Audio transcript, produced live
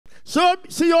So,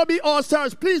 COB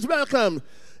All-Stars, please welcome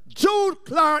Jude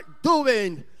Clarke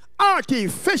doing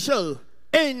Artificial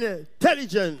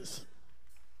Intelligence.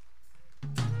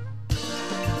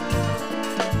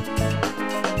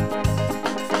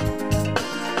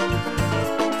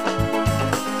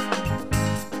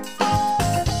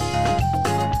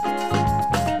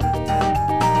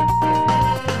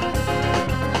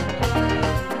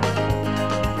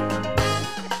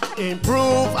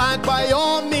 Improve and by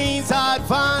all means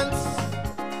advance.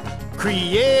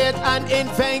 Create and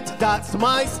invent, that's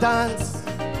my stance.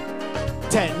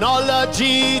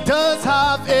 Technology does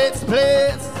have its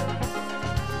place,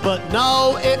 but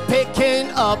now it's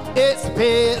picking up its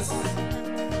pace.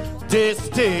 This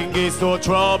thing is so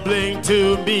troubling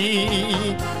to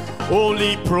me.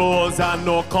 Only pros and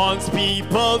no cons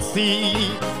people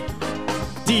see.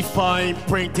 The fine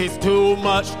print is too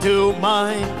much to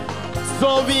mind.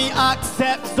 So we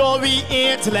accept, so we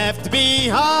ain't left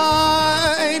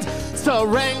behind.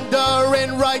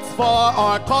 Surrendering rights for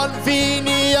our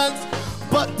convenience.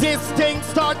 But this thing's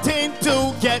starting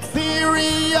to get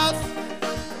serious.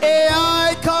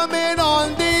 AI coming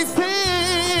on the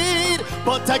scene.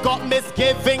 But I got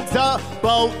misgivings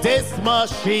about this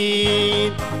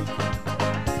machine.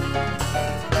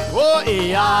 Oh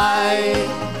AI,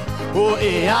 oh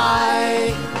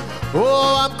AI.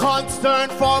 Oh, I'm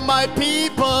concerned for my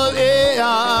people,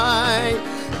 AI,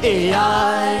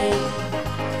 AI,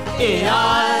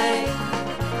 AI.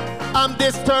 I'm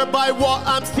disturbed by what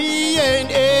I'm seeing,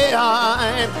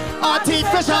 AI.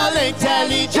 Artificial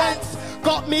intelligence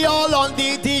got me all on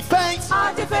the defense.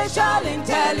 Artificial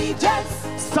intelligence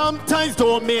sometimes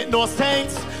don't make no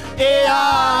sense,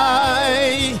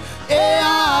 AI,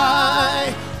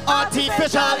 AI.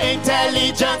 Artificial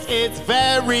intelligence is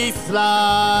very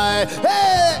sly.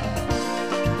 Hey!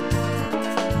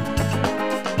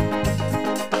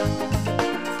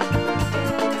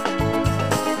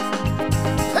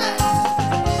 Hey!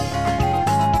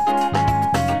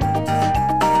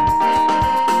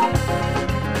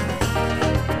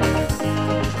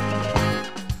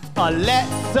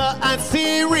 Alexa and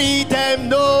Siri, them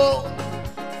know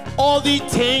all the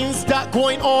things that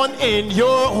going on in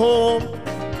your home.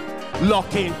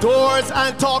 Locking doors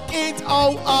and talking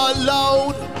out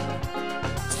aloud.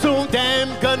 Soon them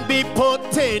gonna be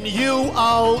putting you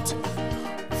out.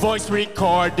 Voice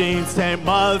recordings 10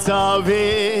 miles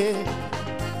away.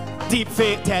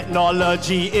 Deepfake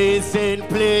technology is in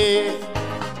play.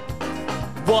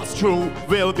 What's true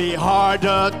will be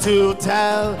harder to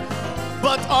tell.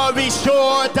 But are we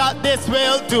sure that this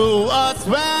will do us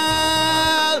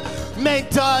well? May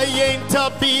dying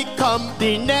to become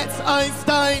the next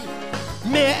Einstein.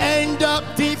 May end up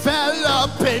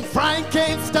developing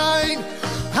Frankenstein,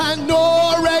 and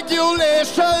no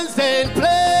regulations in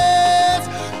place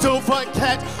to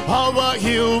protect our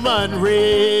human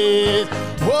race.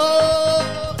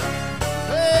 Whoa,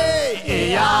 hey,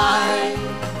 AI,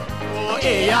 oh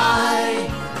AI,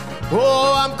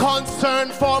 oh I'm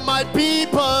concerned for my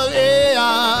people,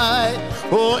 AI,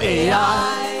 oh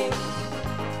AI,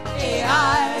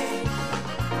 AI.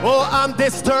 Oh, I'm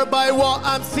disturbed by what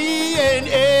I'm seeing,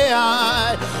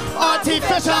 AI.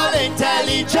 Artificial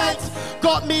intelligence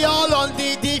got me all on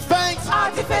the defense.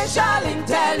 Artificial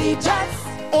intelligence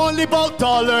only about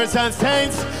dollars and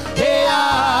cents,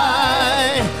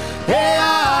 AI,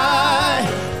 AI.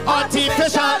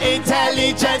 Artificial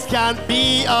intelligence can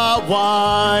be a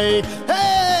why. Hey!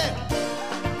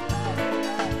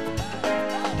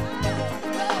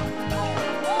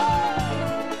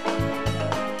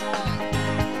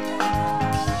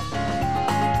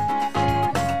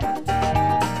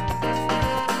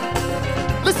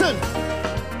 Listen,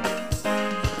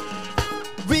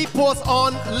 we post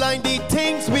online the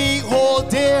things we hold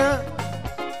dear,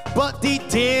 but the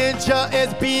danger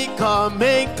is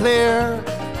becoming clear.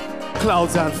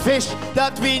 Clouds and fish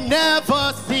that we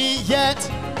never see yet.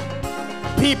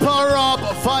 People rob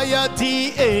via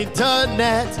the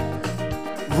internet.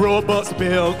 Robots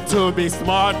built to be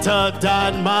smarter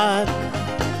than man.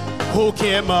 Who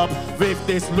came up with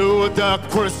this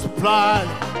ludicrous plan?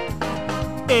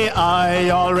 AI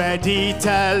already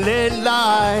telling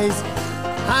lies,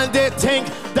 and they think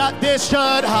that they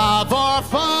should have our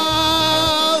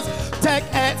files. Tech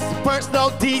experts now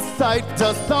decide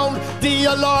to sound the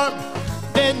alarm.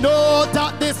 They know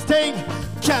that this thing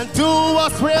can do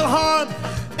us real harm.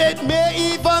 It may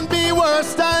even be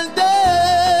worse than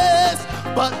this,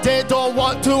 but they don't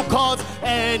want to cause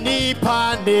any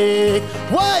panic.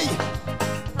 Why?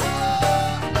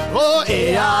 Oh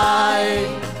AI,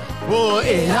 oh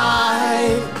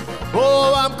AI,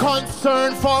 oh I'm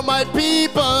concerned for my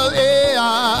people,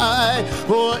 AI,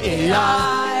 oh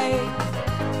AI.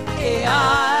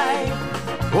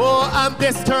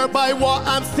 disturbed by what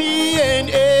I'm seeing.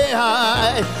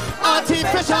 AI,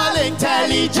 artificial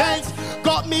intelligence,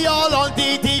 got me all on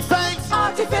the defense.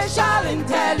 Artificial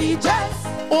intelligence.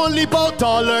 Only about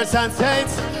dollars and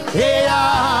cents.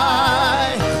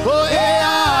 AI, oh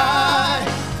AI,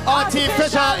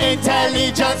 artificial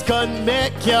intelligence can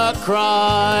make you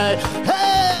cry.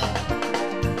 Hey!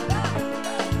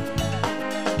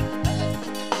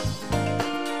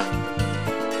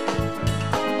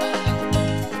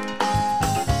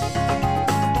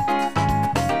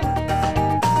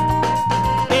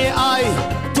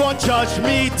 AI, don't judge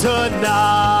me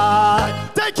tonight.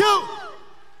 Thank you.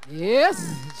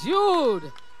 Yes,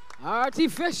 Jude.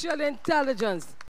 Artificial intelligence.